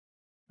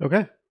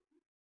Okay,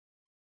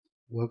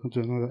 welcome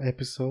to another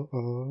episode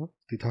of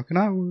The Talking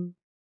Hour,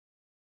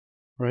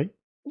 right?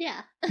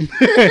 Yeah.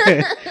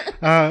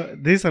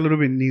 This is a little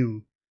bit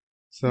new. Mhm.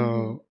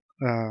 So,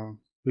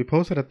 we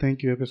posted a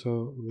thank you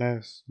episode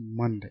last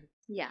Monday.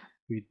 Yeah.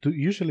 We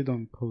usually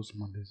don't post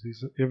Mondays,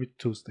 it's every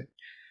Tuesday.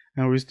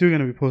 And we're still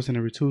going to be posting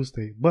every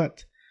Tuesday,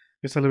 but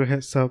it's a little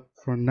heads up.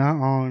 From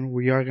now on,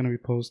 we are going to be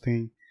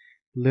posting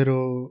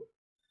little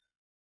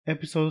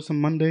episodes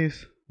on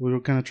Mondays. We're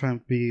going to try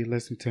and be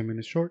less than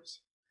 10-minute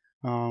shorts.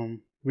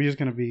 We're just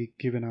gonna be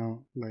giving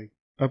out like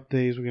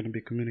updates. We're gonna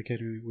be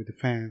communicating with the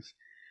fans.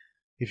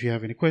 If you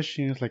have any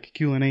questions, like a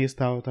Q&A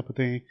style type of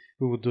thing,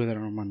 we will do that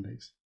on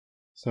Mondays.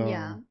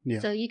 Yeah. So yeah.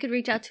 So you could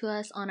reach out to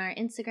us on our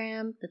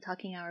Instagram, the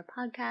Talking Hour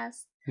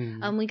Podcast.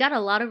 Mhm. We got a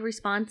lot of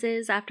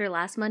responses after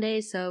last Monday,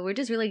 so we're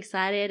just really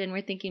excited, and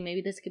we're thinking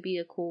maybe this could be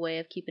a cool way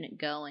of keeping it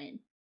going.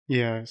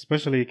 Yeah,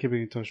 especially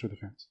keeping in touch with the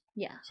fans.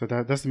 Yeah. So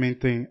that's the main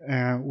thing.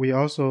 We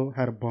also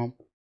had a bump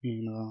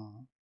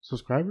in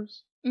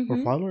subscribers or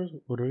Mhm. followers,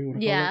 whatever you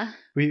want to call Yeah.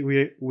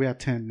 it. We are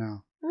 10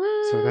 now,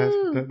 Woo!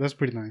 so that's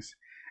pretty nice.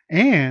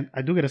 And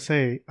I do gotta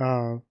say,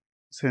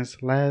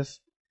 since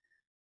last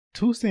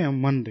Tuesday and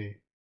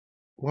Monday,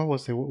 what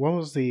was it? What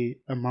was the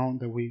amount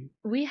that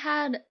We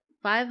had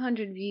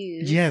 500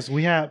 views. Yes,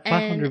 we had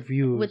 500 and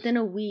views. within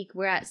a week,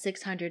 we're at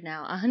 600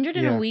 now. 100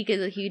 in Yeah. a week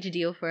is a huge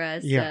deal for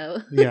us. Yeah,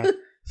 So yeah.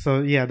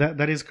 So yeah,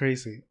 that is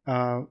crazy.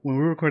 When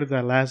we recorded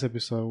that last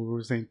episode, we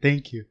were saying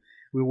thank you.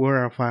 We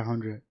were at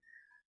 500,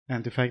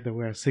 and the fact that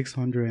we're at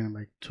 600 and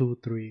like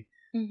 3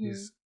 Mhm.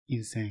 is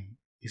insane.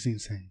 It's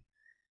insane.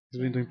 It's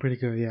been Yeah. doing pretty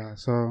good. Yeah.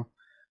 So,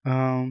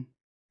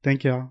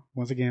 thank y'all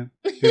once again.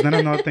 It's not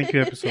another thank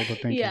you episode, but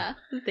thank you. Yeah.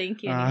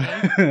 Thank you.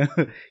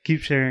 Anyway.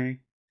 Keep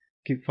sharing,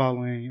 keep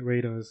following,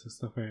 rate us and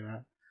stuff like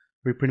that.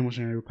 We're pretty much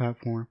on every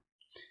platform.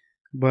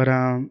 But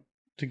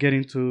to get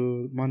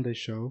into Monday's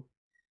show,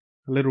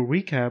 a little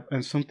recap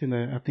and something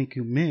that I think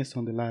you missed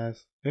on the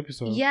last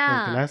episode of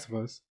Yeah. The Last of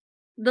Us.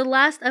 The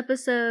last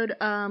episode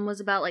was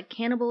about like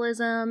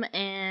cannibalism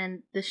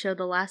and the show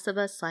The Last of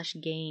Us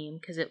 / game,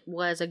 because it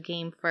was a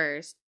game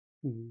first.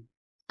 Mhm.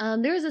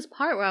 There was this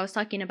part where I was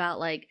talking about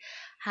like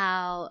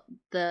how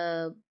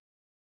the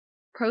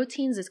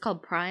proteins, it's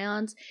called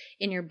prions,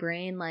 in your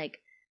brain,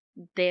 like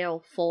they'll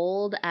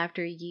fold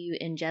after you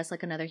ingest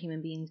like another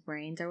human being's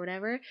brains or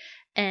whatever.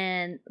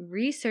 And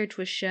research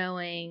was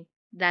showing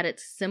that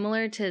it's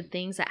similar to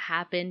things that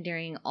happen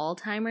during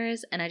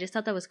Alzheimer's. And I just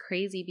thought that was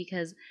crazy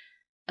because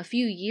a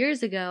few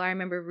years ago, I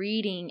remember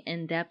reading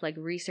in depth like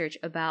research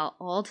about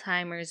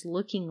Alzheimer's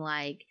looking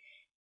like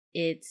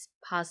it's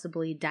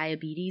possibly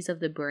diabetes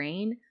of the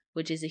brain,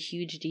 which is a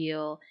huge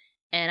deal.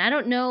 And I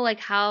don't know like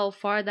how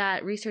far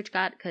that research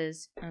got,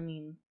 because I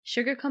mean,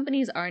 sugar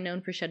companies are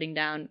known for shutting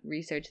down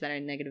research that are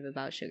negative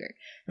about sugar.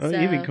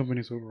 Even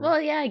companies overall.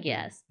 Well, yeah, I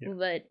guess. Yeah.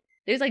 But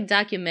there's like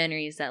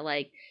documentaries that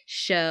like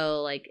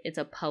show like it's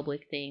a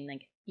public thing.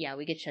 Like, yeah,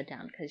 we get shut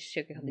down because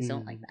sugar companies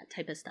don't like that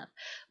type of stuff.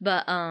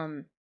 But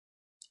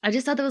I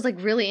just thought that was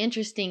like really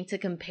interesting to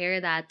compare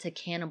that to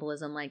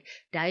cannibalism. Like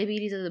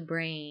diabetes of the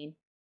brain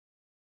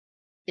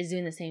is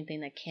doing the same thing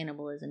that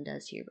cannibalism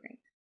does to your brain.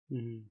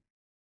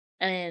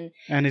 Mhm.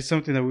 And it's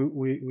something that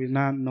we're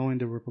not knowing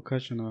the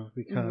repercussion of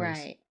because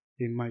right.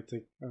 it might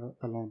take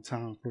a long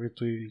time for it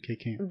to even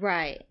kick in.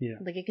 Right. Yeah.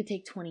 Like it could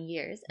take 20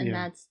 years. And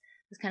Yeah. that's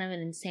kind of an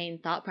insane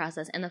thought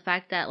process. And the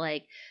fact that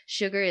like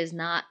sugar is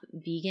not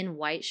vegan,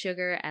 white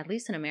sugar, at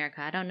least in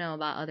America, I don't know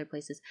about other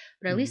places,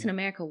 but at least in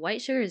America,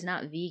 white sugar is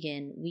not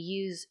vegan. We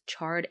use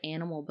charred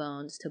animal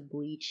bones to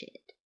bleach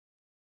it.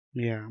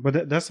 Yeah,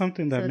 but that's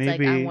something that So it's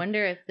maybe like I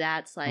wonder if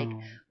that's like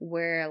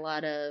where a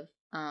lot of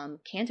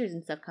cancers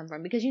and stuff come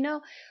from, because you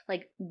know,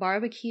 like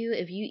barbecue,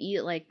 if you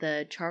eat like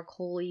the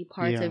charcoaly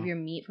parts of your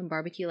meat from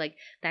barbecue, like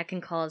that can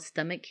cause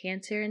stomach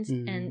cancer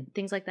and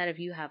things like that if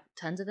you have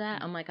tons of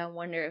that. I'm like, I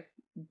wonder if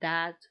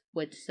that's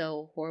what's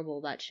so horrible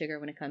about sugar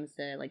when it comes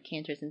to like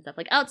cancers and stuff,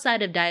 like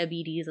outside of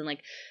diabetes and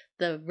like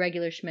the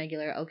regular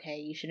schmegular, okay,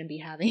 you shouldn't be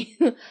having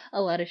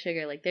a lot of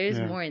sugar, like there's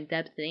more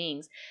in-depth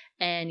things.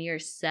 And your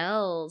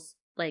cells,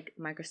 like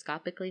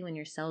microscopically, when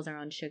your cells are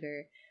on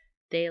sugar,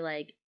 they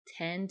like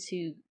tend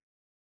to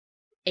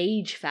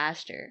age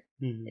faster.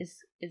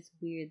 It's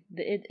weird.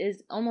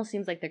 It almost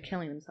seems like they're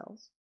killing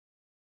themselves.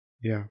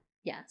 Yeah,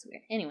 it's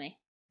weird. Anyway,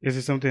 is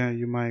it something that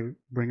you might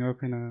bring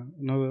up in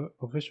another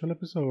official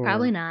episode? Or?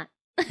 Probably not.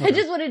 Okay. I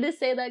just wanted to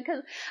say that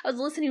because I was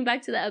listening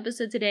back to the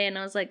episode today and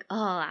I was like, oh,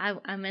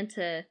 I meant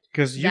to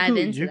dive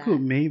into you that.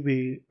 could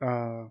maybe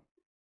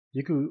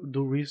you could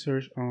do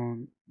research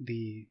on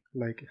the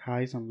like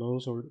highs and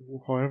lows or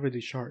however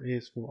the chart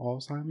is for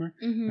Alzheimer,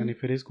 and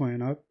if it is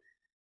going up,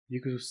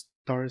 you could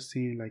start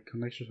seeing like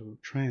connections or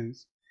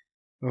trends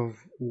of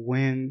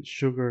when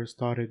sugar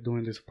started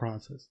doing this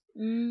process.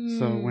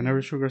 So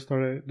whenever sugar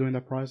started doing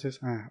that process,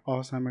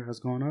 Alzheimer has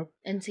gone up.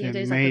 And see if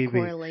there's like a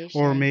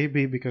correlation. Or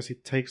maybe because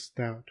it takes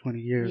that 20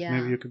 years, Yeah.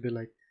 maybe you could be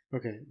like,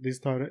 okay,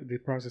 the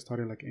process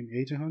started like in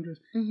 1800s,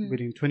 Mhm. but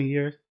in 20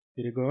 years,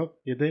 did it go up?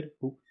 It did.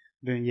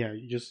 Then yeah,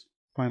 you just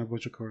find a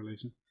bunch of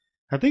correlation.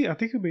 I think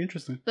it'd be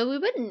interesting. But we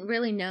wouldn't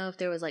really know if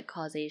there was like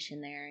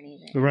causation there or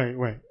anything.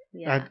 Right.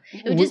 Yeah,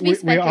 it would just be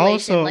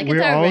speculation.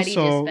 We're already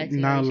also just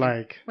not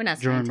like we're not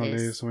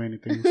journalists or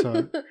anything.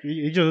 So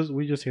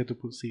we just here to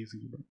put seeds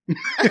in the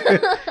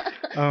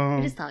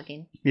We're just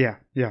talking. Yeah.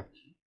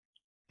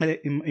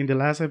 In the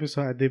last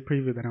episode, I did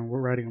preview that I'm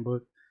writing a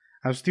book.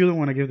 I still don't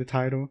want to give the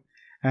title,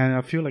 and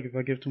I feel like if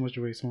I give too much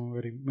away, someone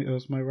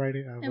else might write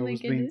it. I've always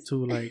been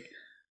too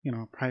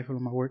prideful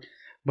of my work,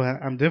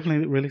 but I'm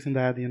definitely releasing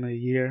that at the end of the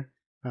year.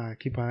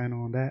 Keep an eye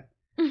on that.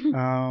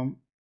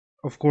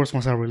 Of course,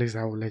 once I release it,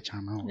 I will let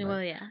y'all know. Right?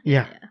 Well,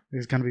 yeah.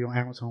 It's gonna be on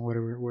Amazon,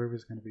 wherever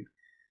it's gonna be.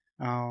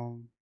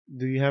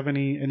 Do you have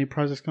any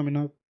projects coming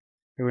up,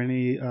 or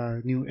any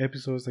new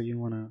episodes that you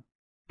wanna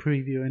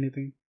preview? Or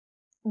anything?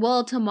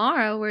 Well,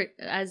 tomorrow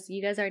as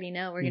you guys already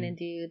know, we're gonna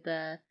do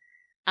the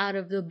out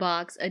of the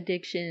box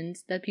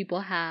addictions that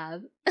people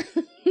have.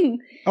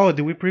 Oh,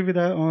 did we preview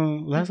that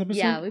on last episode?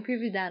 Yeah, we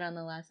previewed that on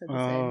the last episode.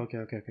 Oh,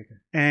 okay.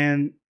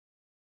 And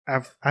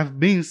I've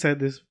been said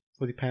this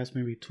for the past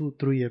maybe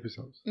 2-3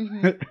 episodes.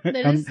 Mm-hmm.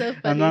 That is so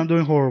funny. I know I'm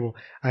doing horrible.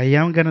 I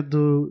am gonna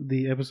do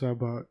the episode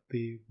about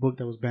the book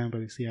that was banned by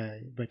the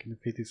CIA back in the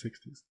 50s,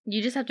 60s.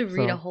 You just have to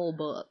read a whole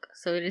book,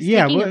 so it is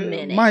taking a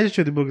minute. My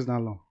history of the book is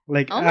not long.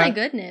 Like, oh my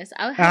goodness,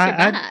 I would have your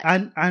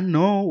back. I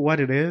know what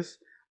it is,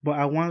 but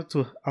I wanted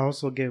to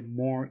also get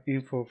more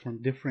info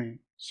from different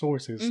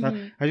sources.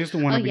 Mm-hmm. I just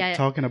don't want to be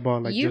talking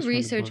about like. You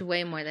research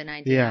way more than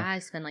I do. Yeah. I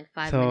spend like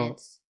 5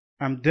 minutes.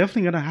 I'm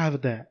definitely gonna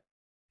have that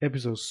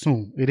episode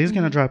soon. It is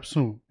gonna drop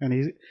soon,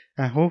 and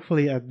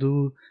hopefully I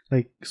do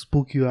like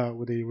spook you out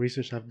with the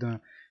research I've done,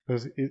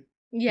 because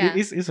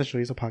it's a show,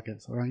 it's a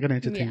podcast, so I'm gonna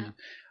entertain you.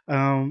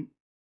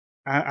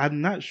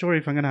 I'm not sure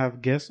if I'm gonna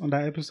have guests on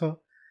that episode,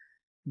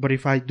 but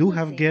if I do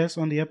have guests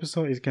on the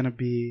episode, it's gonna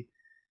be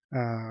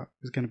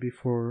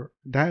for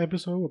that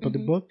episode about the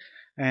book,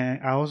 and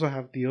I also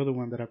have the other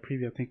one that I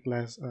previewed, I think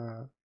last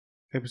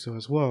episode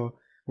as well,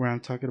 where I'm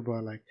talking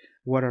about like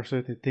what are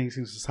certain things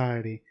in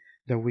society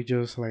that we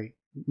just like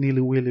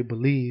nilly-willy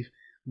believe,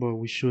 but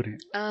we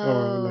shouldn't.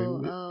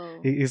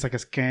 It's like a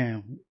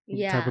scam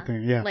type of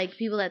thing. Yeah, like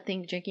people that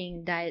think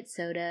drinking diet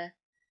soda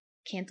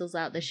cancels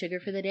out the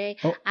sugar for the day.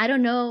 I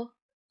don't know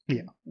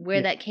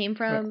where that came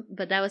from,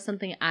 but that was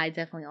something I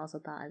definitely also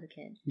thought as a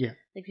kid. Yeah,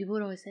 like people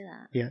would always say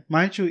that. Yeah,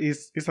 mind you,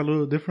 it's a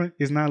little different.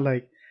 It's not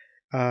like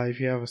if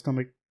you have a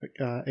stomach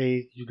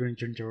ache, you drink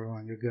ginger ale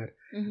and you're good.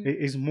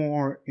 It's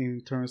more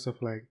in terms of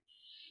like,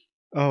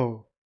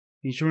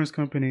 insurance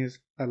companies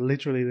are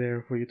literally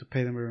there for you to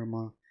pay them every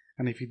month,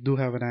 and if you do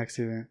have an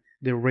accident,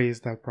 they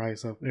raise that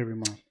price up every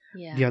month.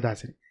 Yeah, the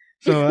audacity.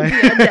 So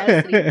the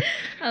audacity.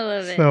 I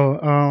love it.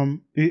 So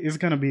it's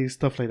gonna be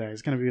stuff like that.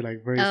 It's gonna be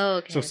like very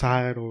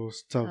societal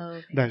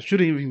stuff that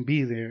shouldn't even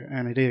be there,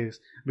 and it is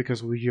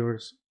because we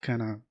just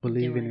kind of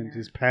believing in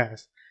this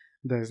past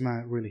that is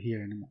not really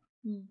here anymore.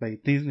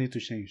 Like things need to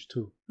change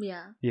too.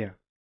 Yeah.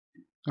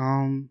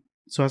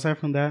 So aside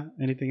from that,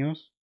 anything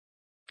else?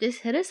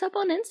 Just hit us up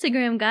on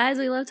Instagram, guys.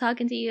 We love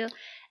talking to you.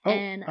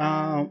 And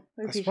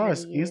as far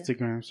as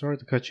Instagram, sorry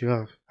to cut you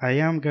off, I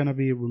am gonna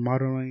be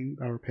remodeling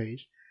our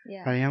page.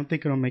 Yeah. I am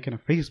thinking of making a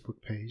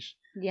Facebook page.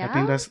 Yeah. I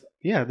think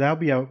that'll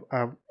be a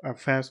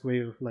fast way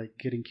of like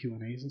getting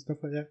Q&As and stuff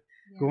like that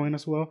going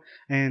as well.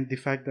 And the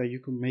fact that you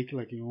can make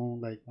like your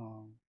own like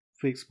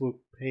Facebook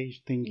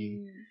page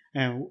thingy,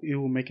 and it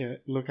will make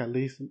it look at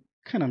least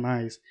kind of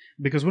nice,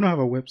 because we don't have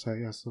a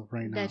website as of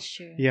right now. That's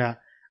true. Yeah.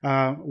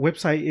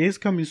 Website is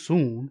coming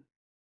soon,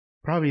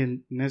 probably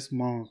in next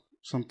month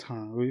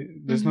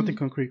sometime. There's nothing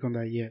concrete on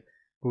that yet,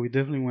 but we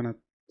definitely want to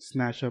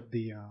snatch up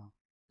the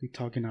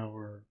talking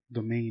our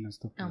domain and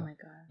stuff. Oh my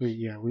gosh! But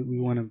yeah, we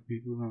want to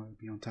be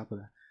on top of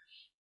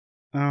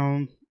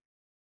that.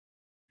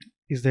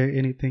 Is there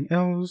anything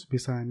else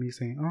besides me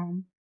saying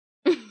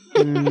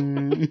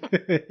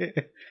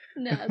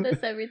No,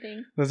 that's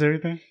everything. That's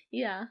everything?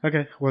 Yeah.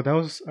 Okay. Well, that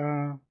was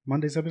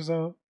Monday's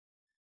episode.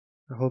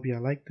 I hope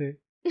y'all liked it.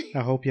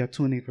 I hope y'all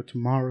tune in for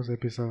tomorrow's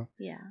episode.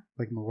 Yeah.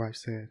 Like my wife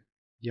said,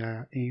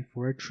 y'all in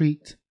for a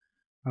treat.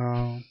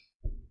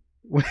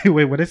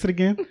 Wait, what is it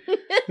again?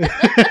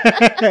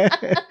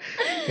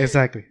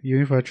 Exactly.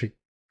 You're in for a treat.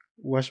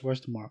 Watch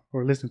tomorrow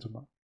or listen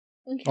tomorrow.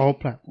 Okay. All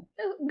platforms.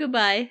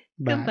 Goodbye.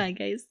 Bye. Goodbye,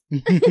 guys.